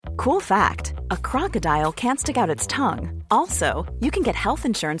Cool fact, a crocodile can't stick out its tongue. Also, you can get health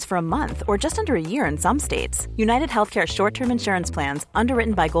insurance for a month or just under a year in some states. United Healthcare short-term insurance plans,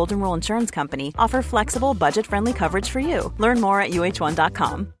 underwritten by Golden Rule Insurance Company, offer flexible, budget-friendly coverage for you. Learn more at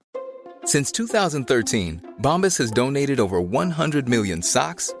uh1.com. Since 2013, Bombas has donated over 100 million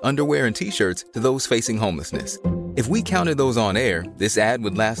socks, underwear, and T-shirts to those facing homelessness. If we counted those on air, this ad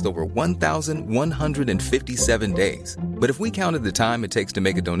would last over 1,157 days. But if we counted the time it takes to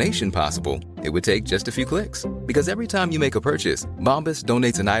make a donation possible, it would take just a few clicks. Because every time you make a purchase, Bombas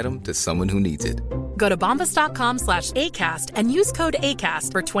donates an item to someone who needs it. Go to bombas.com/ACAST and use code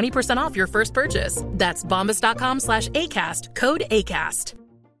ACAST for 20% off your first purchase. That's bombas.com/ACAST, code ACAST.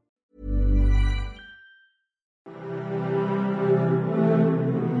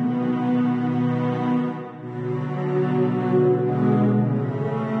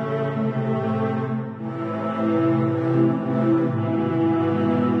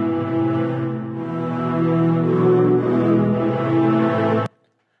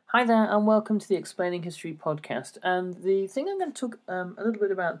 Hi there, and welcome to the Explaining History podcast. And the thing I'm going to talk a little bit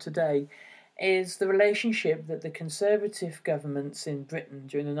about today is the relationship that the Conservative governments in Britain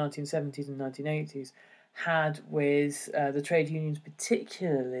during the 1970s and 1980s had with the trade unions,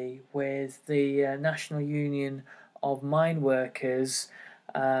 particularly with the National Union of Mine Workers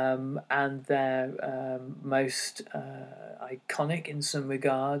and their most iconic in some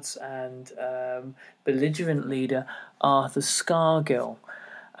regards and belligerent leader, Arthur Scargill.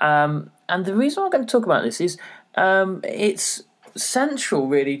 And the reason I'm going to talk about this is it's central,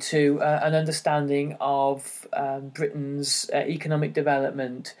 really, to an understanding of Britain's economic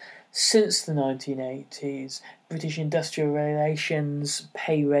development since the 1980s, British industrial relations,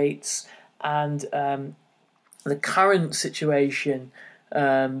 pay rates, and the current situation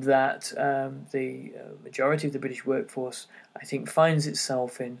that the majority of the British workforce, I think, finds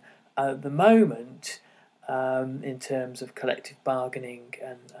itself in at the moment. In terms of collective bargaining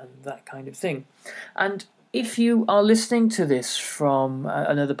and that kind of thing. And if you are listening to this from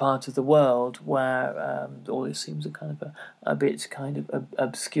another part of the world where all this seems a bit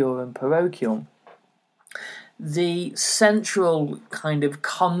obscure and parochial, the central kind of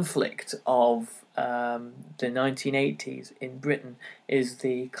conflict of the 1980s in Britain is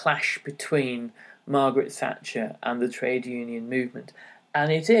the clash between Margaret Thatcher and the trade union movement. And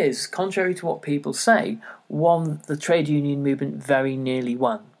it is, contrary to what people say, one the trade union movement very nearly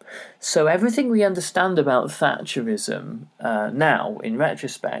won. So everything we understand about Thatcherism now, in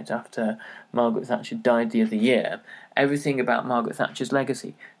retrospect, after Margaret Thatcher died the other year, everything about Margaret Thatcher's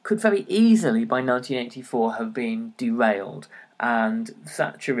legacy could very easily, by 1984, have been derailed. And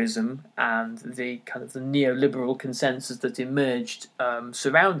Thatcherism and the kind of the neoliberal consensus that emerged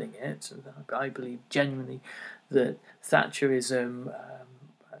surrounding it, I believe genuinely that Thatcherism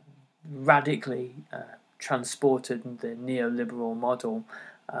radically transported the neoliberal model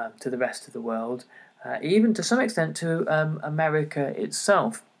to the rest of the world, even to some extent to America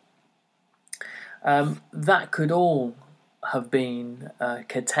itself. That could all have been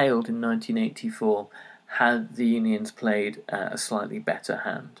curtailed in 1984 had the unions played a slightly better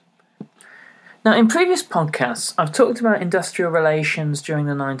hand. Now, in previous podcasts, I've talked about industrial relations during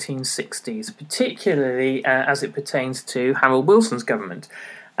the 1960s, particularly as it pertains to Harold Wilson's government.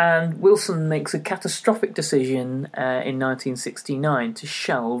 And Wilson makes a catastrophic decision in 1969 to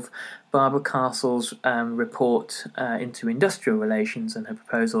shelve Barbara Castle's report into industrial relations and her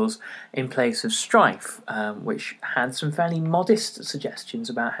proposals in place of strife, which had some fairly modest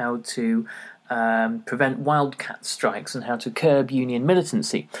suggestions about how to prevent wildcat strikes and how to curb union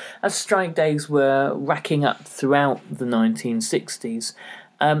militancy. As strike days were racking up throughout the 1960s,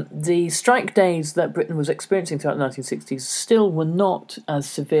 the strike days that Britain was experiencing throughout the 1960s still were not as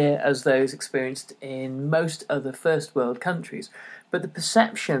severe as those experienced in most other first world countries. But the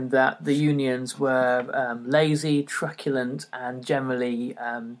perception that the unions were lazy, truculent, and generally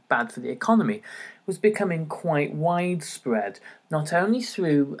bad for the economy was becoming quite widespread, not only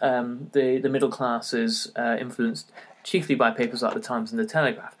through the middle classes influenced chiefly by papers like The Times and The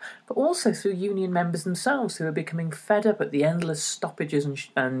Telegraph, but also through union members themselves who were becoming fed up at the endless stoppages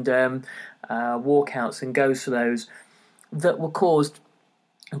and walkouts and go-slows that were caused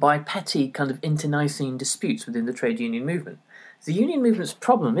by petty kind of internecine disputes within the trade union movement. The union movement's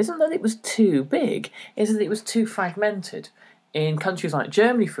problem isn't that it was too big, it's that it was too fragmented. In countries like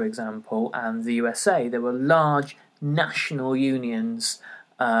Germany, for example, and the USA, there were large national unions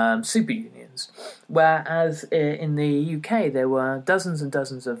super unions, whereas in the UK there were dozens and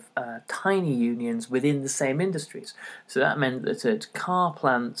dozens of tiny unions within the same industries. So that meant that at car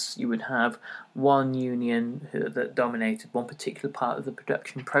plants you would have one union that dominated one particular part of the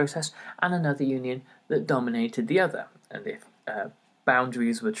production process and another union that dominated the other. And if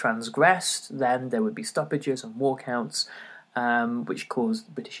boundaries were transgressed, then there would be stoppages and walkouts, which caused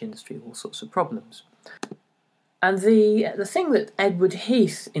the British industry all sorts of problems. And the thing that Edward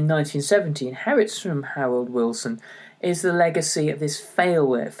Heath in 1970 inherits from Harold Wilson is the legacy of this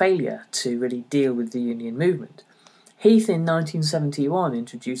failure to really deal with the union movement. Heath in 1971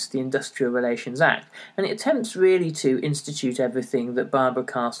 introduced the Industrial Relations Act, and it attempts really to institute everything that Barbara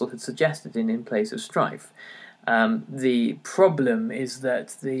Castle had suggested in Place of Strife. The problem is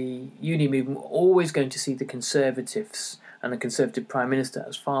that the union movement were always going to see the Conservatives and the Conservative Prime Minister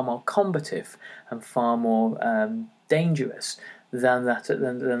as far more combative and far more dangerous than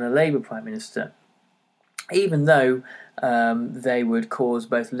a Labour Prime Minister, even though they would cause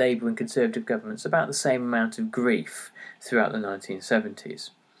both Labour and Conservative governments about the same amount of grief throughout the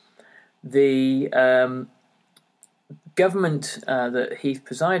 1970s. The government that Heath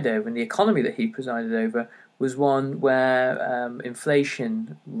presided over and the economy that he presided over was one where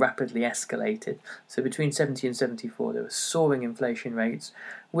inflation rapidly escalated. So between 70 and 74 there were soaring inflation rates,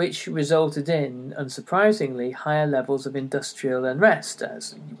 which resulted in, unsurprisingly, higher levels of industrial unrest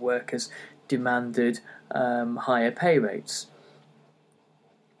as workers demanded higher pay rates.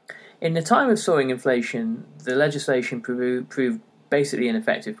 In the time of soaring inflation, the legislation proved basically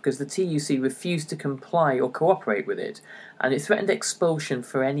ineffective because the TUC refused to comply or cooperate with it, and it threatened expulsion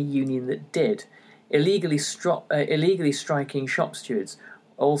for any union that did. Illegally striking shop stewards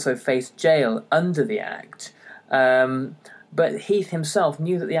also faced jail under the Act, but Heath himself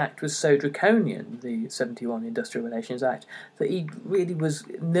knew that the Act was so draconian, the 71 Industrial Relations Act, that he really was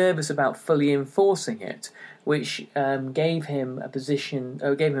nervous about fully enforcing it, which gave him a perception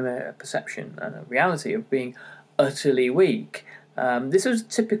and a reality of being utterly weak. This was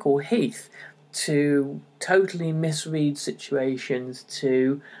typical Heath, to totally misread situations,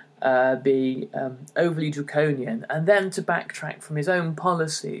 to be overly draconian, and then to backtrack from his own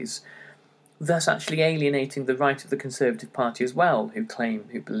policies, thus actually alienating the right of the Conservative Party as well, who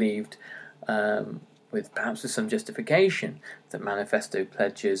believed, perhaps with some justification, that manifesto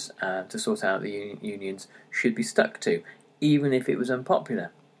pledges to sort out the unions should be stuck to, even if it was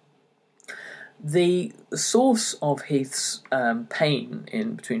unpopular. The source of Heath's pain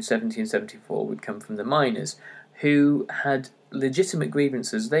in between 70 and 74 would come from the miners, who had legitimate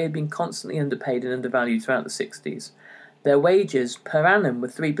grievances. They had been constantly underpaid and undervalued throughout the 60s. Their wages per annum were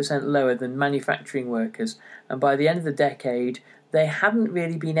 3% lower than manufacturing workers, and by the end of the decade, they hadn't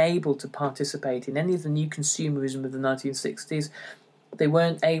really been able to participate in any of the new consumerism of the 1960s. They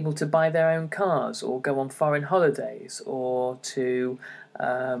weren't able to buy their own cars or go on foreign holidays or to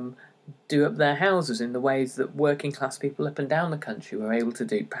do up their houses in the ways that working class people up and down the country were able to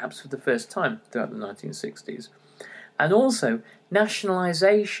do, perhaps for the first time throughout the 1960s. And also,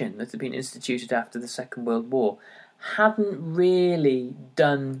 nationalisation that had been instituted after the Second World War hadn't really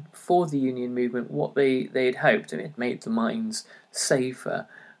done for the union movement what they had hoped. I mean, it made the mines safer,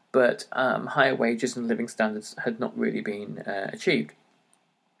 but higher wages and living standards had not really been achieved.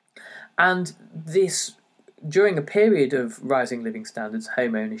 And this, during a period of rising living standards,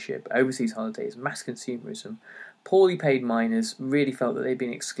 home ownership, overseas holidays, mass consumerism, poorly paid miners really felt that they'd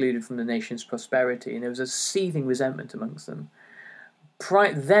been excluded from the nation's prosperity, and there was a seething resentment amongst them.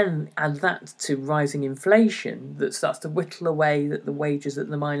 Then add that to rising inflation that starts to whittle away at the wages that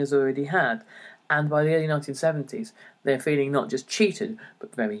the miners already had, and by the early 1970s they're feeling not just cheated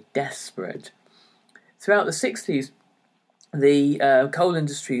but very desperate. Throughout the 60s, the coal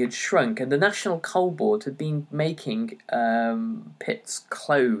industry had shrunk, and the National Coal Board had been making pit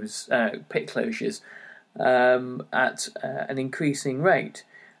closures at an increasing rate.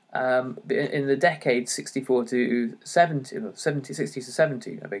 In the decade 64 to 70, 60 to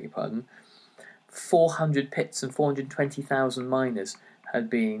 70, I beg your pardon, 400 pits and 420,000 miners had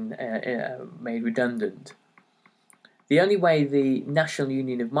been made redundant. The only way the National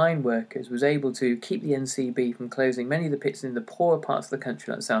Union of Mine Workers was able to keep the NCB from closing many of the pits in the poorer parts of the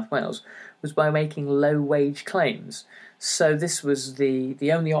country like South Wales was by making low-wage claims. So this was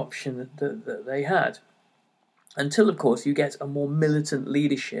the only option that they had. Until, of course, you get a more militant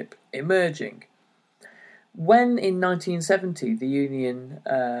leadership emerging. When, in 1970, the union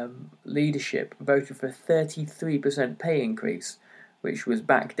leadership voted for a 33% pay increase, which was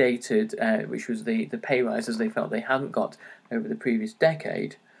backdated, which was the pay rises they felt they hadn't got over the previous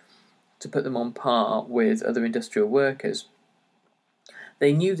decade, to put them on par with other industrial workers,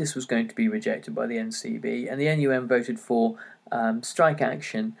 They knew this was going to be rejected by the NCB, and the NUM voted for strike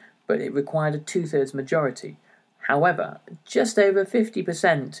action, but it required a 2/3 majority. However, just over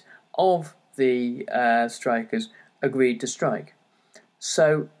 50% of the strikers agreed to strike.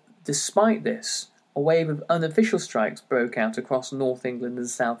 So, despite this, a wave of unofficial strikes broke out across North England and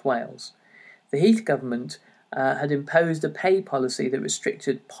South Wales. The Heath government had imposed a pay policy that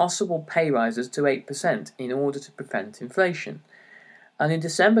restricted possible pay rises to 8% in order to prevent inflation. And in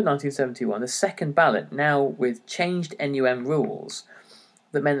December 1971, a second ballot, now with changed NUM rules,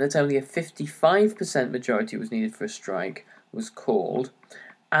 that meant that only a 55% majority was needed for a strike, was called,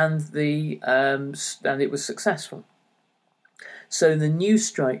 and it was successful. So the new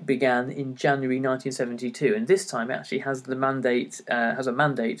strike began in January 1972, and this time it actually has a mandate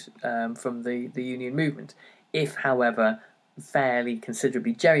from the union movement, if, however, fairly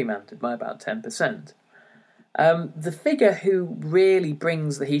considerably gerrymandered by about 10%. The figure who really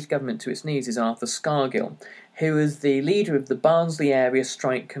brings the Heath government to its knees is Arthur Scargill, who is the leader of the Barnsley Area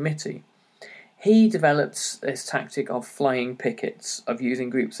Strike Committee. He developed this tactic of flying pickets, of using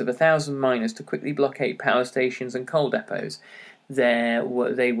groups of 1,000 miners to quickly blockade power stations and coal depots. They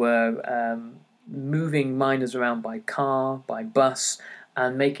were moving miners around by car, by bus,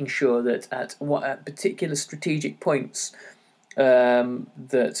 and making sure that at particular strategic points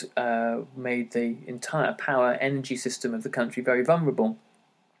that made the entire power energy system of the country very vulnerable,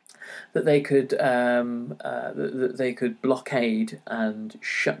 that they could blockade and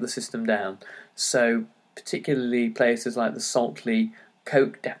shut the system down. So, particularly places like the Saltley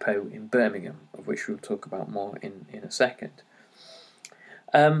Coke Depot in Birmingham, of which we'll talk about more in a second.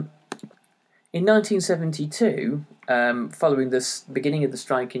 In 1972, following the beginning of the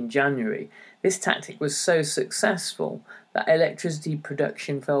strike in January, this tactic was so successful that electricity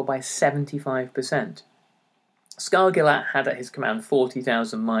production fell by 75%. Scargill had at his command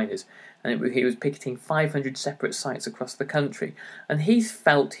 40,000 miners, and he was picketing 500 separate sites across the country. And he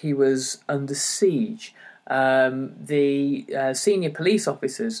felt he was under siege. The senior police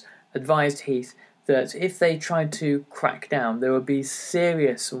officers advised Heath that if they tried to crack down, there would be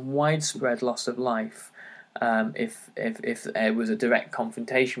serious and widespread loss of life if there was a direct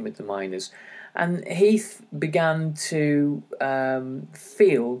confrontation with the miners. And Heath began to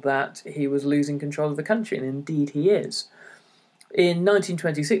feel that he was losing control of the country, and indeed he is. In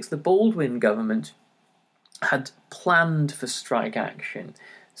 1926, the Baldwin government had planned for strike action,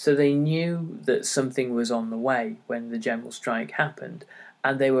 so they knew that something was on the way when the general strike happened,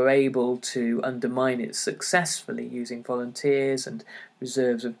 and they were able to undermine it successfully using volunteers and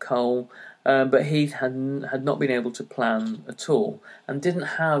reserves of coal. But Heath had not been able to plan at all, and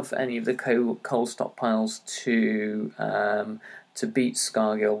didn't have any of the coal stockpiles to beat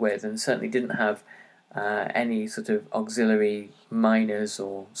Scargill with, and certainly didn't have any sort of auxiliary miners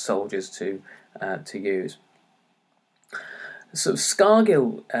or soldiers to use. So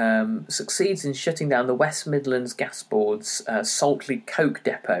Scargill succeeds in shutting down the West Midlands Gas Board's Saltley Coke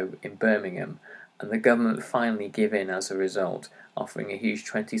Depot in Birmingham, and the government finally give in as a result, offering a huge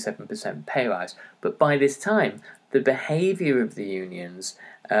 27% pay rise. But by this time, the behaviour of the unions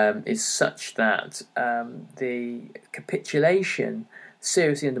is such that the capitulation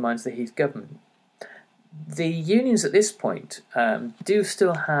seriously undermines the Heath government. The unions at this point do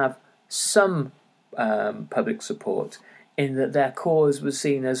still have some public support, in that their cause was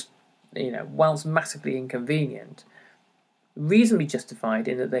seen as, whilst massively inconvenient, reasonably justified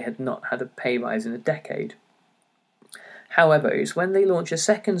in that they had not had a pay rise in a decade. However, it's when they launch a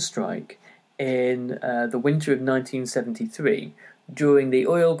second strike in the winter of 1973, during the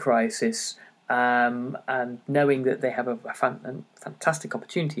oil crisis, and knowing that they have a fantastic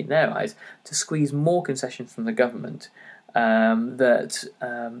opportunity in their eyes to squeeze more concessions from the government, that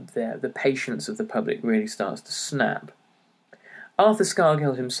the patience of the public really starts to snap. Arthur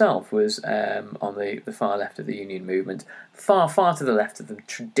Scargill himself was on the far left of the union movement, far to the left of the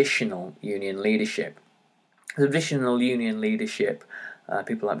traditional union leadership. The traditional union leadership,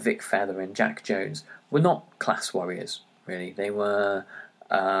 people like Vic Feather and Jack Jones, were not class warriors, really. They were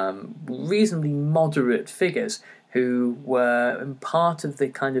reasonably moderate figures who were part of the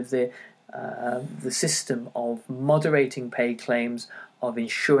kind of the system of moderating pay claims, of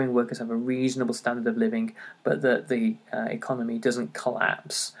ensuring workers have a reasonable standard of living, but that the economy doesn't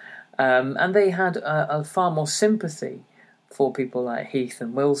collapse. And they had a far more sympathy for people like Heath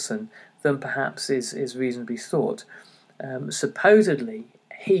and Wilson than perhaps is reasonably thought. Supposedly,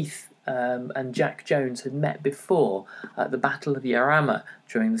 Heath and Jack Jones had met before at the Battle of Jarama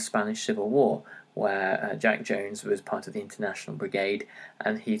during the Spanish Civil War, where Jack Jones was part of the International Brigade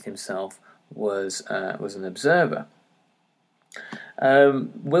and Heath himself was an observer.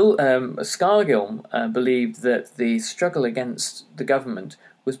 Scargill believed that the struggle against the government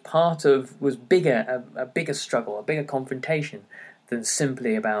was a bigger struggle, a bigger confrontation than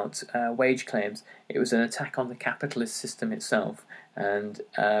simply about wage claims. It was an attack on the capitalist system itself, and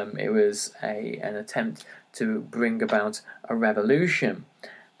it was an attempt to bring about a revolution.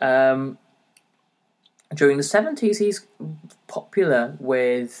 During the 70s, he's popular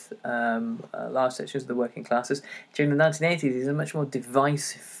with large sections of the working classes. During the 1980s, he's a much more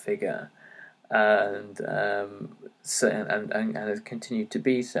divisive figure, and has continued to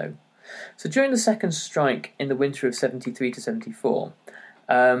be so. So during the second strike in the winter of 73 to 74,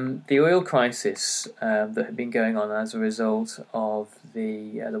 the oil crisis that had been going on as a result of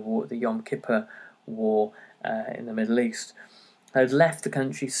the Yom Kippur War in the Middle East had left the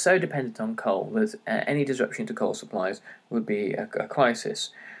country so dependent on coal that any disruption to coal supplies would be a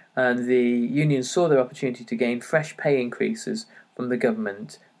crisis. And the unions saw their opportunity to gain fresh pay increases from the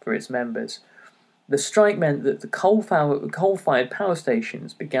government for its members. The strike meant that the coal-fired power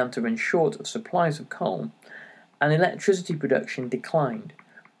stations began to run short of supplies of coal, and electricity production declined.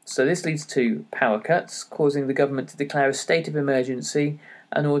 So this leads to power cuts, causing the government to declare a state of emergency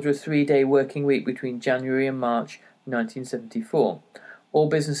and order a 3-day working week between January and March 1974. All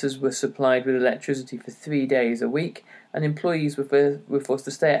businesses were supplied with electricity for 3 days a week, and employees were forced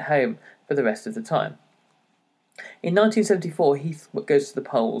to stay at home for the rest of the time. In 1974, Heath goes to the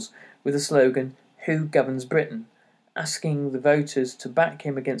polls with the slogan, "Who governs Britain?" asking the voters to back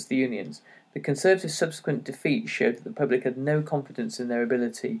him against the unions. The Conservatives' subsequent defeat showed that the public had no confidence in their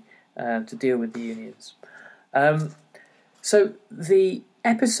ability to deal with the unions. So the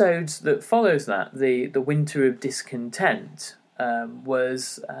episodes that follows that, the winter of discontent,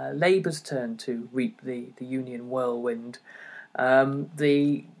 was Labour's turn to reap the union whirlwind.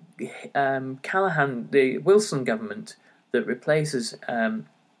 The Wilson government that replaces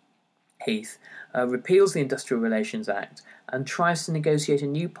Heath repeals the Industrial Relations Act and tries to negotiate a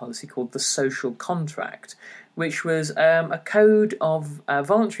new policy called the Social Contract, which was a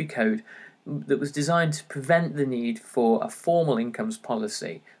voluntary code that was designed to prevent the need for a formal incomes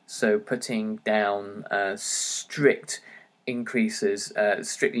policy, so putting down strict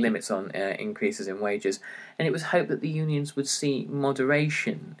limits on increases in wages. And it was hoped that the unions would see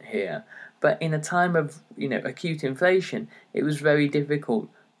moderation here. But in a time of acute inflation, it was very difficult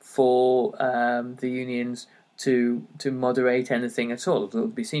for the unions to moderate anything at all. It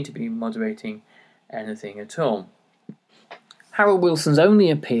would be seen to be moderating anything at all. Harold Wilson's only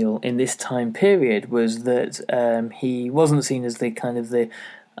appeal in this time period was that he wasn't seen as the kind of the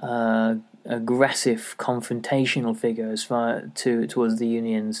aggressive, confrontational figure as far towards the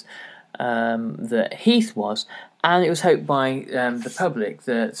unions that Heath was, and it was hoped by the public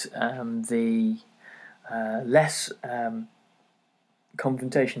that the less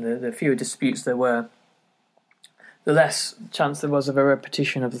confrontation, the fewer disputes there were, the less chance there was of a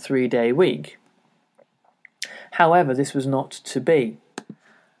repetition of the 3-day week. However, this was not to be.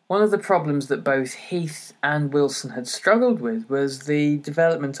 One of the problems that both Heath and Wilson had struggled with was the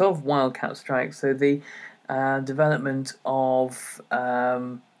development of wildcat strikes, so the development of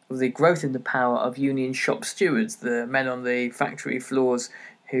the growth in the power of union shop stewards, the men on the factory floors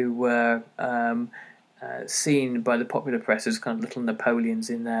who were seen by the popular press as kind of little Napoleons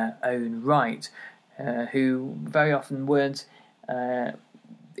in their own right, who very often weren't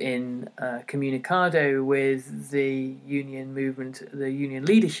in communicado with the union movement, the union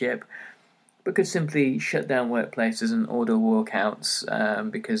leadership, but could simply shut down workplaces and order walkouts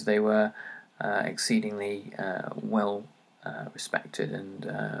because they were exceedingly well respected and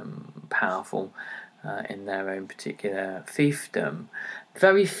powerful in their own particular fiefdom.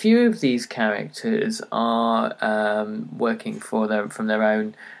 Very few of these characters are working from their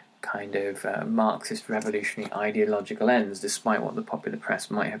own kind of Marxist revolutionary ideological ends, despite what the popular press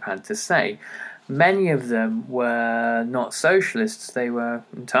might have had to say. Many of them were not socialists. They were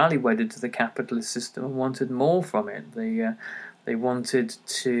entirely wedded to the capitalist system and wanted more from it. They wanted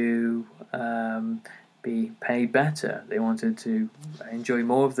to be paid better. They wanted to enjoy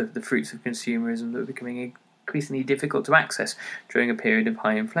more of the fruits of consumerism that were becoming increasingly difficult to access during a period of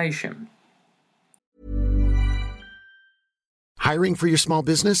high inflation. Hiring for your small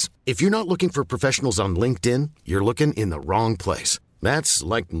business? If you're not looking for professionals on LinkedIn, you're looking in the wrong place. That's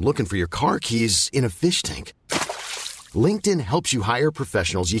like looking for your car keys in a fish tank. LinkedIn helps you hire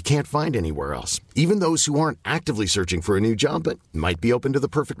professionals you can't find anywhere else, even those who aren't actively searching for a new job but might be open to the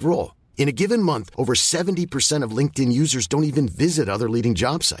perfect role. In a given month, over 70% of LinkedIn users don't even visit other leading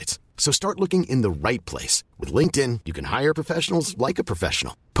job sites. So start looking in the right place. With LinkedIn, you can hire professionals like a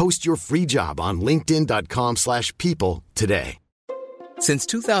professional. Post your free job on linkedin.com/people today. Since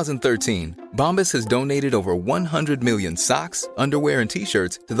 2013, Bombas has donated over 100 million socks, underwear, and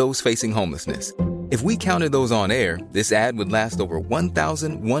T-shirts to those facing homelessness. If we counted those on air, this ad would last over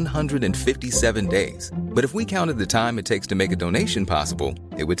 1,157 days. But if we counted the time it takes to make a donation possible,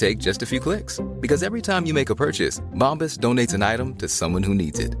 it would take just a few clicks. Because every time you make a purchase, Bombas donates an item to someone who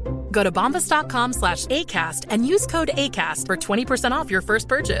needs it. Go to bombas.com/ACAST and use code ACAST for 20% off your first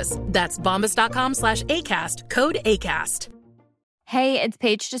purchase. That's bombas.com/ACAST, code ACAST. Hey, it's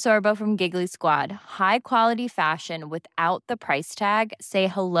Paige DeSorbo from Giggly Squad. High quality fashion without the price tag. Say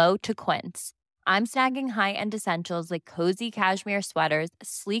hello to Quince. I'm snagging high-end essentials like cozy cashmere sweaters,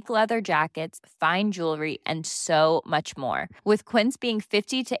 sleek leather jackets, fine jewelry, and so much more. With Quince being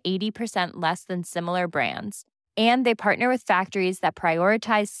 50 to 80% less than similar brands. And they partner with factories that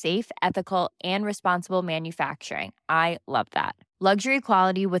prioritize safe, ethical, and responsible manufacturing. I love that. Luxury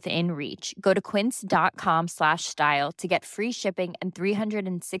quality within reach. Go to quince.com/style to get free shipping and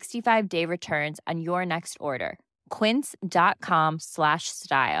 365-day returns on your next order.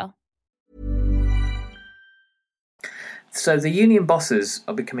 Quince.com/style. So the union bosses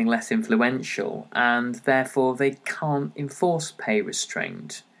are becoming less influential, and therefore they can't enforce pay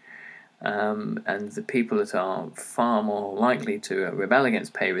restraint. And the people that are far more likely to rebel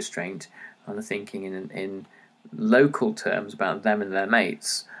against pay restraint, and are thinking in local terms about them and their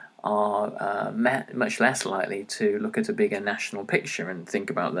mates, are much less likely to look at a bigger national picture and think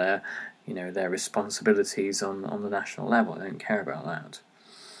about their responsibilities on the national level. They don't care about that.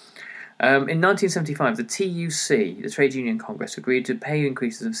 In 1975, the TUC, the Trade Union Congress, agreed to pay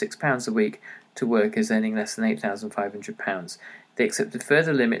increases of £6 a week to workers earning less than £8,500. They accepted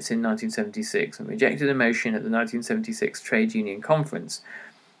further limits in 1976 and rejected a motion at the 1976 Trade Union Conference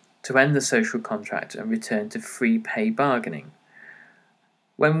to end the social contract and return to free pay bargaining.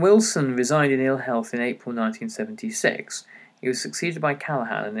 When Wilson resigned in ill health in April 1976, he was succeeded by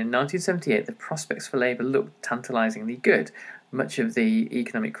Callaghan, and in 1978 the prospects for Labour looked tantalisingly good. Much of the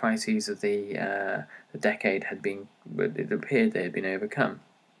economic crises of the decade it appeared they had been overcome.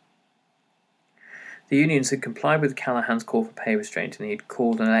 The unions had complied with Callaghan's call for pay restraint, and had he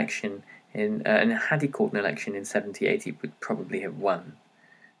called an election in 78, he would probably have won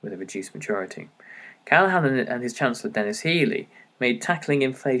with a reduced majority. Callaghan and his Chancellor Denis Healey made tackling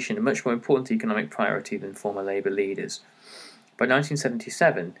inflation a much more important economic priority than former Labour leaders. By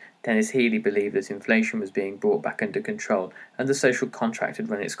 1977, Denis Healey believed that inflation was being brought back under control and the social contract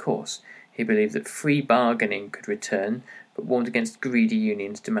had run its course. He believed that free bargaining could return, but warned against greedy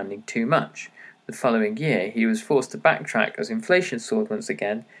unions demanding too much. The following year, he was forced to backtrack as inflation soared once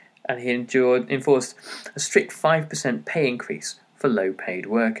again, and he enforced a strict 5% pay increase for low-paid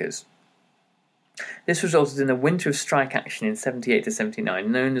workers. This resulted in a winter of strike action in 78 to 79,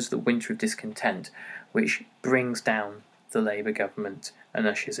 known as the Winter of Discontent, which brings down the Labour government and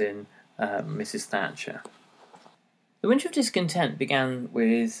ushers in Mrs. Thatcher. The Winter of Discontent began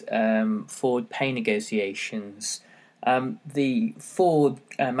with Ford pay negotiations. The Ford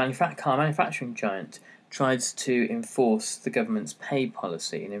car manufacturing giant tried to enforce the government's pay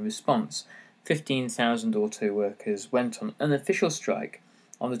policy, and in response, 15,000 auto workers went on unofficial strike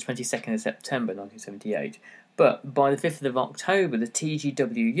on the 22nd of September 1978. But by the 5th of October, the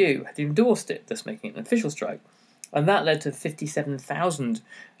TGWU had endorsed it, thus making it an official strike. And that led to 57,000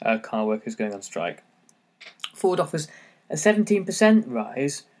 car workers going on strike. Ford offers a 17%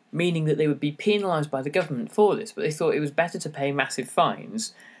 rise, meaning that they would be penalised by the government for this, but they thought it was better to pay massive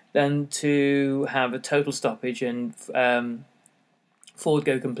fines than to have a total stoppage and Ford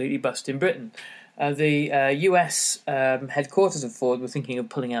go completely bust in Britain. The US headquarters of Ford were thinking of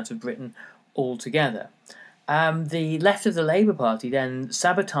pulling out of Britain altogether. The left of the Labour Party then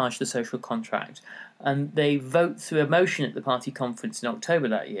sabotaged the social contract, and they vote through a motion at the party conference in October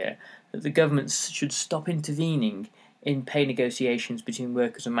that year that the government should stop intervening in pay negotiations between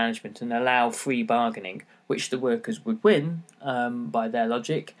workers and management and allow free bargaining, which the workers would win, by their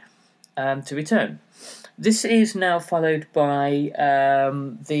logic, to return. This is now followed by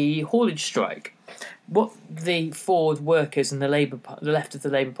the haulage strike. What the Ford workers and the left of the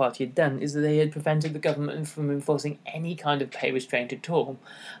Labour Party had done is that they had prevented the government from enforcing any kind of pay restraint at all,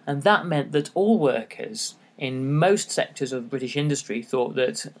 and that meant that all workers in most sectors of British industry thought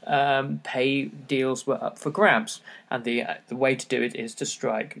that pay deals were up for grabs, and the way to do it is to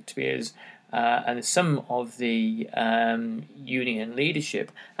strike, and some of the union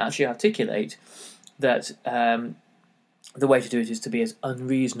leadership actually articulate that the way to do it is to be as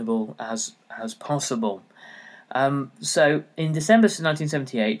unreasonable as possible. So in December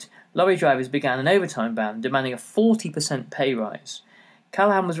 1978, lorry drivers began an overtime ban demanding a 40% pay rise.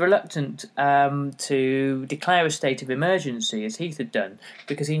 Callaghan was reluctant to declare a state of emergency, as Heath had done,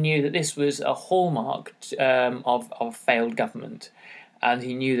 because he knew that this was a hallmark of failed government, and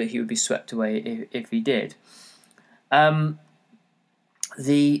he knew that he would be swept away if he did. That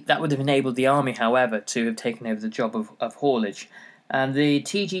would have enabled the army, however, to have taken over the job of haulage. And the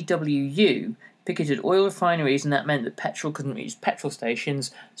TGWU picketed oil refineries, and that meant that petrol couldn't reach petrol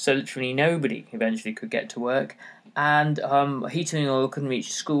stations, so literally nobody eventually could get to work. And heating oil couldn't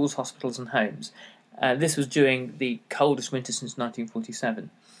reach schools, hospitals and homes. This was during the coldest winter since 1947.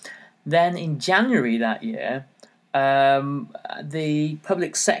 Then in January that year, the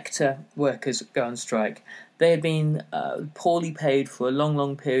public sector workers go on strike. They had been poorly paid for a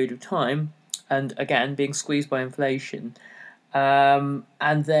long period of time, and again being squeezed by inflation.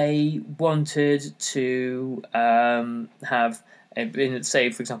 And they wanted to have, say,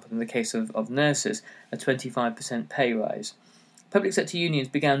 for example, in the case of nurses, a 25% pay rise. Public sector unions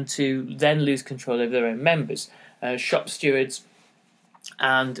began to then lose control over their own members. Shop stewards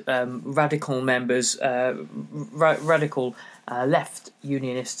and radical members, radical left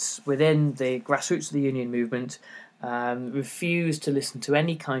unionists within the grassroots of the union movement refused to listen to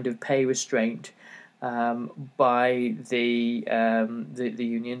any kind of pay restraint by the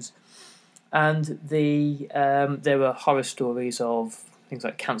unions, and there were horror stories of things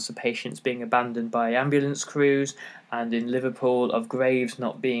like cancer patients being abandoned by ambulance crews, and in Liverpool of graves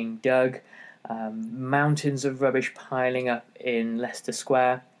not being dug, mountains of rubbish piling up in Leicester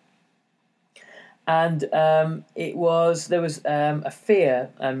Square. And there was a fear,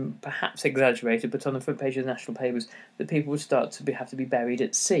 perhaps exaggerated, but on the front page of the national papers, that people would start to have to be buried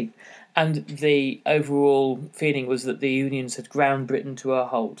at sea. And the overall feeling was that the unions had ground Britain to a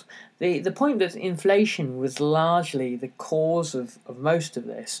halt. The point that inflation was largely the cause of most of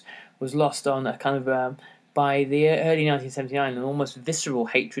this was lost on a kind of by the early 1979 an almost visceral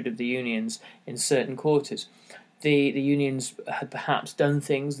hatred of the unions in certain quarters. The unions had perhaps done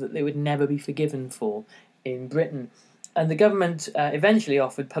things that they would never be forgiven for in Britain. And the government eventually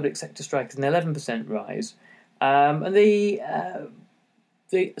offered public sector strikers an 11% rise. And the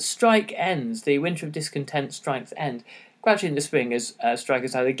strike ends, the winter of discontent strikes end gradually in the spring as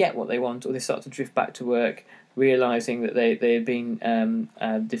strikers either get what they want or they start to drift back to work, realising that they had been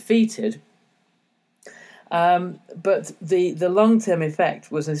defeated. But the long-term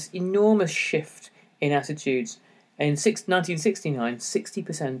effect was this enormous shift in attitudes. In 1969,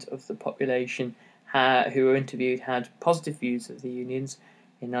 60% of the population who were interviewed had positive views of the unions.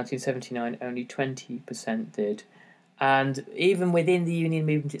 In 1979, only 20% did. And even within the union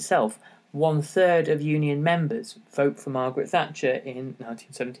movement itself, 1/3 of union members vote for Margaret Thatcher in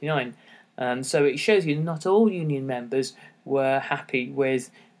 1979. So it shows you not all union members were happy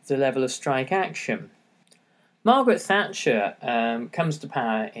with the level of strike action. Margaret Thatcher comes to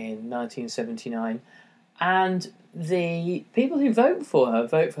power in 1979, and the people who vote for her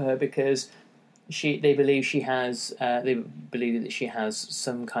because they believe that she has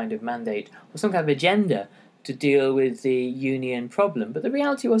some kind of mandate or some kind of agenda to deal with the union problem. But the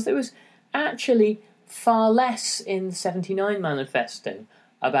reality was there was actually far less in the 79 manifesto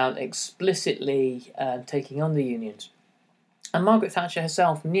about explicitly taking on the unions. And Margaret Thatcher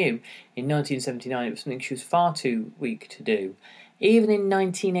herself knew in 1979 it was something she was far too weak to do. Even in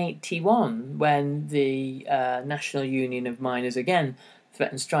 1981, when the National Union of Miners again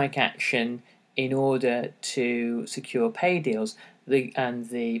threatened strike action in order to secure pay deals and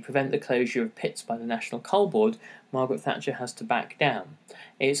prevent the closure of pits by the National Coal Board, Margaret Thatcher has to back down.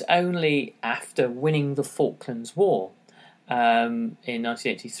 It's only after winning the Falklands War in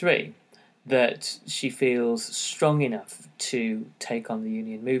 1983 that she feels strong enough to take on the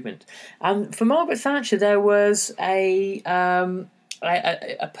union movement. And for Margaret Thatcher, there was a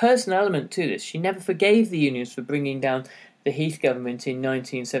personal element to this. She never forgave the unions for bringing down the Heath government in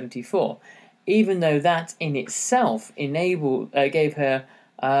 1974, even though that in itself gave her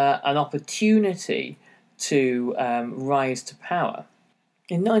an opportunity to rise to power.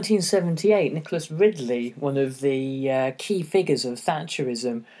 In 1978, Nicholas Ridley, one of the key figures of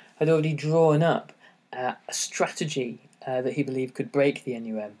Thatcherism, had already drawn up a strategy that he believed could break the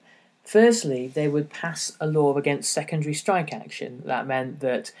NUM. Firstly, they would pass a law against secondary strike action. That meant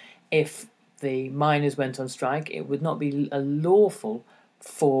that if the miners went on strike, it would not be lawful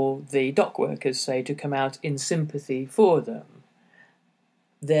for the dock workers, say, to come out in sympathy for them.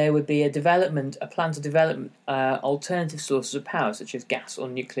 There would be a plan to develop alternative sources of power, such as gas or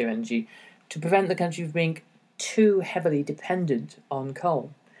nuclear energy, to prevent the country from being too heavily dependent on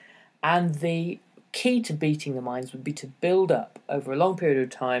coal. And the key to beating the mines would be to build up, over a long period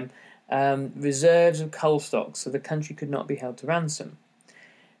of time, reserves of coal stocks so the country could not be held to ransom.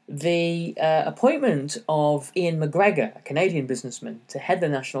 The appointment of Ian McGregor, a Canadian businessman, to head the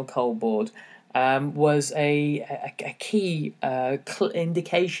National Coal Board was a key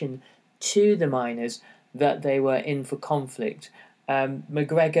indication to the miners that they were in for conflict.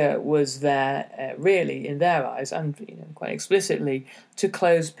 McGregor was there, really, in their eyes, and quite explicitly, to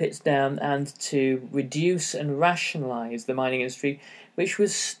close pits down and to reduce and rationalise the mining industry, which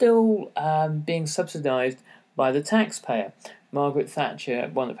was still being subsidised by the taxpayer. Margaret Thatcher,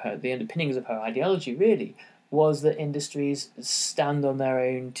 one of the underpinnings of her ideology, really, was that industries stand on their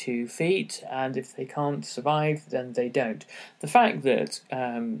own 2 feet, and if they can't survive, then they don't. The fact that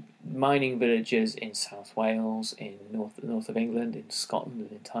mining villages in South Wales, in north of England, in Scotland,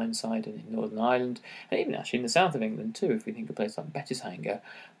 and in Tyneside, and in Northern Ireland, and even actually in the south of England too, if we think of a place like Betteshanger,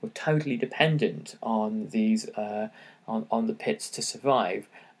 were totally dependent on these on the pits to survive,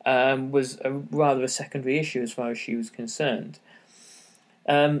 was rather a secondary issue as far as she was concerned.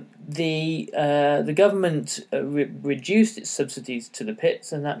 The government reduced its subsidies to the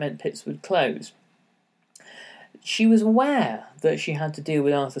pits, and that meant pits would close. She was aware that she had to deal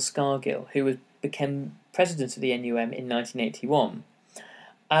with Arthur Scargill, who became president of the NUM in 1981.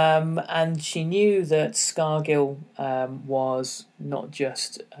 And she knew that Scargill was not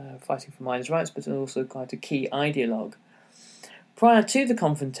just fighting for miners' rights, but also quite a key ideologue. Prior to the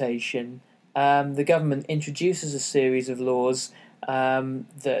confrontation, the government introduces a series of laws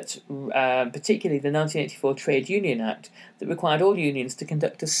that, particularly the 1984 Trade Union Act, that required all unions to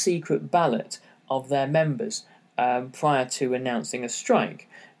conduct a secret ballot of their members prior to announcing a strike,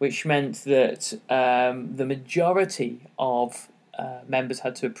 which meant that the majority of members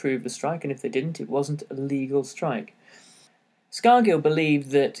had to approve the strike, and if they didn't, it wasn't a legal strike. Scargill believed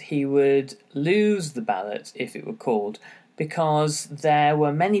that he would lose the ballot if it were called, because there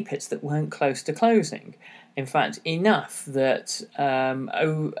were many pits that weren't close to closing. In fact, enough that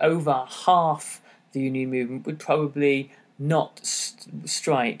over half the union movement would probably not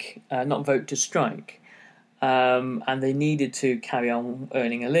vote to strike, and they needed to carry on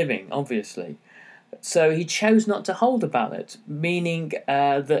earning a living, obviously. So he chose not to hold a ballot, meaning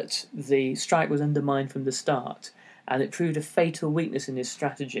that the strike was undermined from the start, and it proved a fatal weakness in his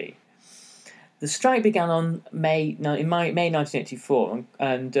strategy. The strike began on May 1984,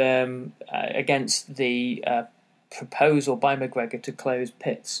 and against the proposal by McGregor to close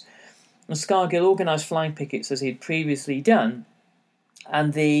pits. And Scargill organised flying pickets as he had previously done,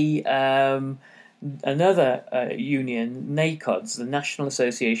 and the another union, NACODS, the National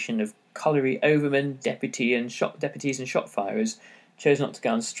Association of Colliery Overmen, Deputies and Shop Firers, chose not to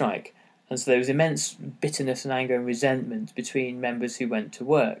go on strike, and so there was immense bitterness and anger and resentment between members who went to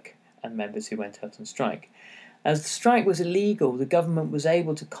work and members who went out on strike. As the strike was illegal, the government was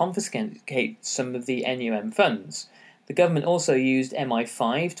able to confiscate some of the NUM funds. The government also used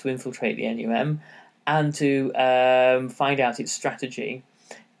MI5 to infiltrate the NUM and to find out its strategy.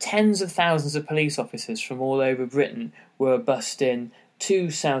 Tens of thousands of police officers from all over Britain were bussed in to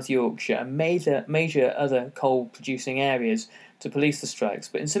South Yorkshire and major other coal-producing areas to police the strikes,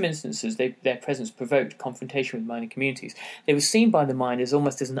 but in some instances their presence provoked confrontation with mining communities. They were seen by the miners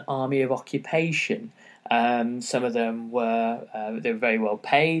almost as an army of occupation. Some of them were very well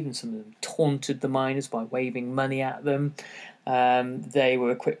paid, and some of them taunted the miners by waving money at them. They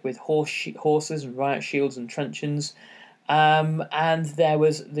were equipped with horses and riot shields and truncheons, and there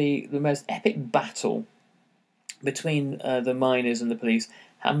was the most epic battle between the miners and the police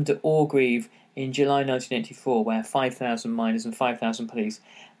happened at Orgreave in July 1984, where 5,000 miners and 5,000 police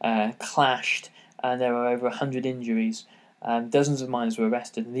clashed, and there were over 100 injuries. Dozens of miners were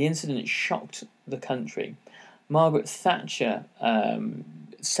arrested, and the incident shocked the country. Margaret Thatcher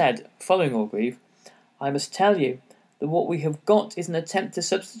said, following Orgreave, "I must tell you that what we have got is an attempt to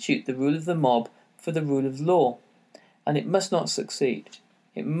substitute the rule of the mob for the rule of law, and it must not succeed.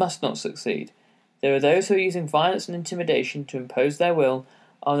 It must not succeed. There are those who are using violence and intimidation to impose their will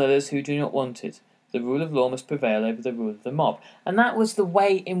on others who do not want it. The rule of law must prevail over the rule of the mob." And that was the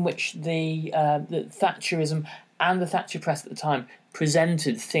way in which the Thatcherism and the Thatcher press at the time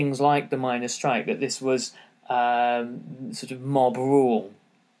presented things like the miners' strike, that this was sort of mob rule.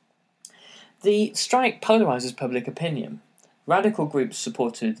 The strike polarises public opinion. Radical groups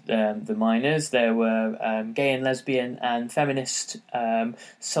supported the miners. There were gay and lesbian and feminist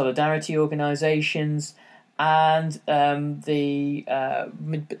solidarity organisations, and the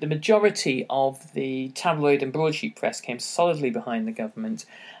majority of the tabloid and broadsheet press came solidly behind the government.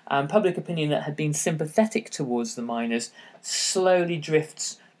 Public opinion that had been sympathetic towards the miners slowly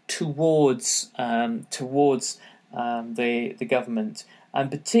drifts towards the government,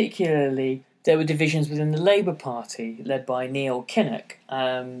 and particularly There were divisions within the Labour Party, led by Neil Kinnock.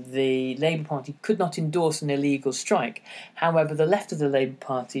 The Labour Party could not endorse an illegal strike. However, the left of the Labour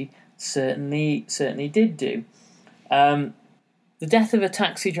Party certainly did do. The death of a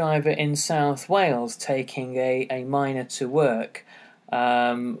taxi driver in South Wales taking a miner to work,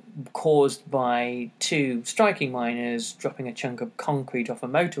 caused by two striking miners dropping a chunk of concrete off a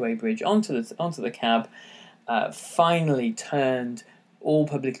motorway bridge onto the cab, finally turned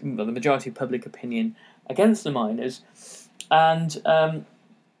the majority of public opinion against the miners, and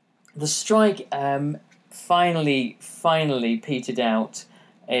the strike finally petered out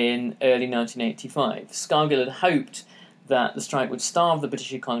in early 1985. Scargill had hoped that the strike would starve the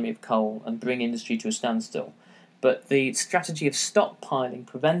British economy of coal and bring industry to a standstill, but the strategy of stockpiling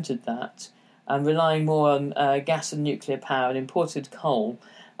prevented that, and relying more on gas and nuclear power and imported coal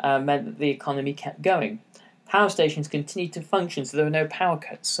meant that the economy kept going. Power stations continued to function, so there were no power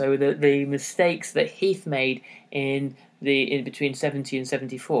cuts. So the mistakes that Heath made in between 70 and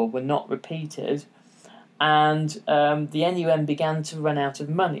 74 were not repeated, and the NUM began to run out of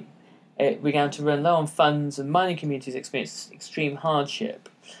money. It began to run low on funds, and mining communities experienced extreme hardship.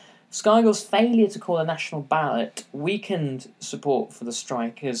 Scargill's failure to call a national ballot weakened support for the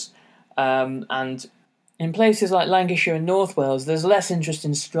strikers, and in places like Lancashire and North Wales, there's less interest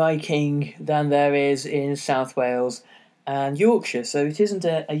in striking than there is in South Wales and Yorkshire, so it isn't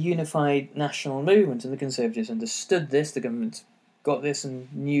a unified national movement, and the Conservatives understood this. The government got this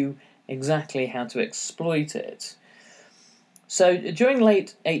and knew exactly how to exploit it. So during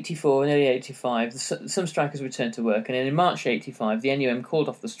late 84 and early 85, some strikers returned to work, and then in March 85, the NUM called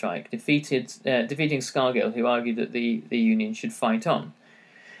off the strike, defeating Scargill, who argued that the union should fight on.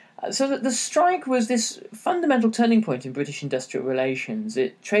 So the strike was this fundamental turning point in British industrial relations.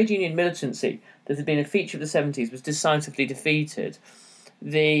 Trade union militancy, that had been a feature of the 70s, was decisively defeated. By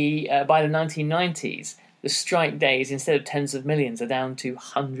the 1990s, the strike days, instead of tens of millions, are down to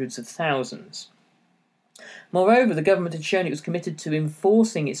hundreds of thousands. Moreover, the government had shown it was committed to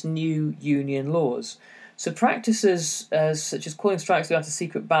enforcing its new union laws. So practices such as calling strikes without a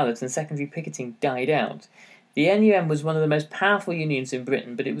secret ballot and secondary picketing died out. The NUM was one of the most powerful unions in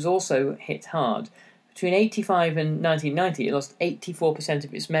Britain, but it was also hit hard. Between 85 and 1990, it lost 84%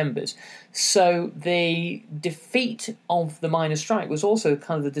 of its members. So the defeat of the miners' strike was also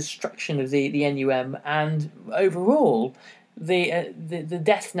kind of the destruction of the NUM, and overall the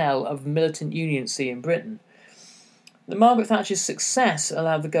death knell of militant unioncy in Britain. Margaret Thatcher's success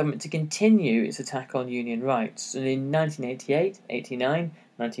allowed the government to continue its attack on union rights, and in 1988, 89,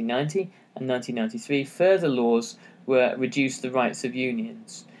 1990 and 1993, further laws were reduced the rights of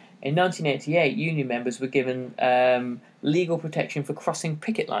unions. In 1988, union members were given legal protection for crossing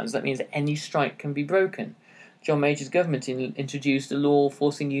picket lines. That means that any strike can be broken. John Major's government introduced a law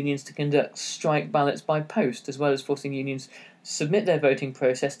forcing unions to conduct strike ballots by post, as well as forcing unions to submit their voting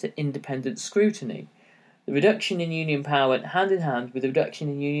process to independent scrutiny. The reduction in union power went hand in hand with the reduction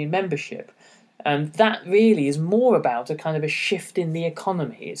in union membership. And that really is more about a kind of a shift in the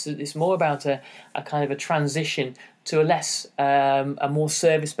economy. It's more about a kind of a transition to a more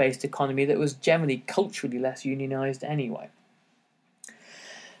service-based economy that was generally culturally less unionised anyway.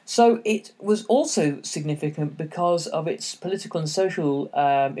 So it was also significant because of its political and social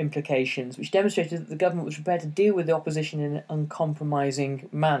implications, which demonstrated that the government was prepared to deal with the opposition in an uncompromising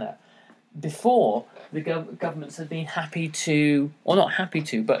manner. Before, the governments had been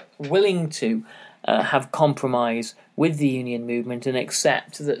willing to have compromise with the union movement and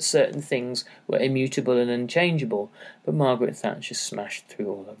accept that certain things were immutable and unchangeable. But Margaret Thatcher smashed through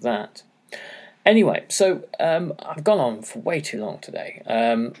all of that. Anyway, so I've gone on for way too long today.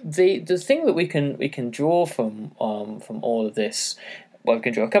 The thing that we can draw from all of this. Well, we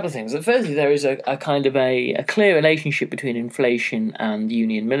can draw a couple of things. Firstly, there is a kind of a clear relationship between inflation and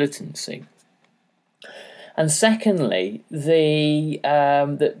union militancy. And secondly,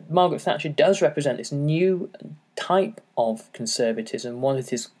 that Margaret Thatcher does represent this new type of conservatism, one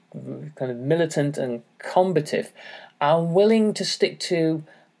that is kind of militant and combative, and willing to stick to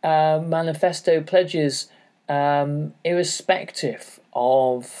manifesto pledges irrespective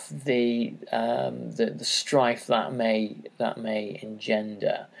of the strife that may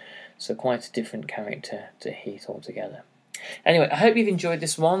engender. So quite a different character to Heath altogether. Anyway, I hope you've enjoyed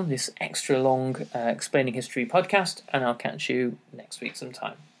this extra long Explaining History podcast, and I'll catch you next week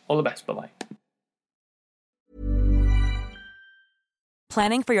sometime. All the best. Bye-bye.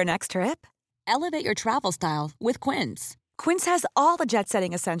 Planning for your next trip? Elevate your travel style with Quince. Quince has all the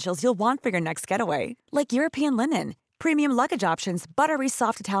jet-setting essentials you'll want for your next getaway, like European linen, premium luggage options, buttery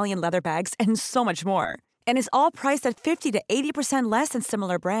soft Italian leather bags, and so much more. And is all priced at 50 to 80% less than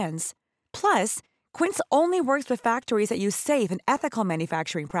similar brands. Plus, Quince only works with factories that use safe and ethical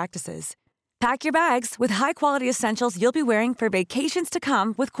manufacturing practices. Pack your bags with high-quality essentials you'll be wearing for vacations to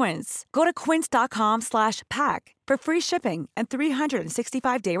come with Quince. Go to quince.com/pack for free shipping and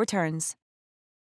 365-day returns.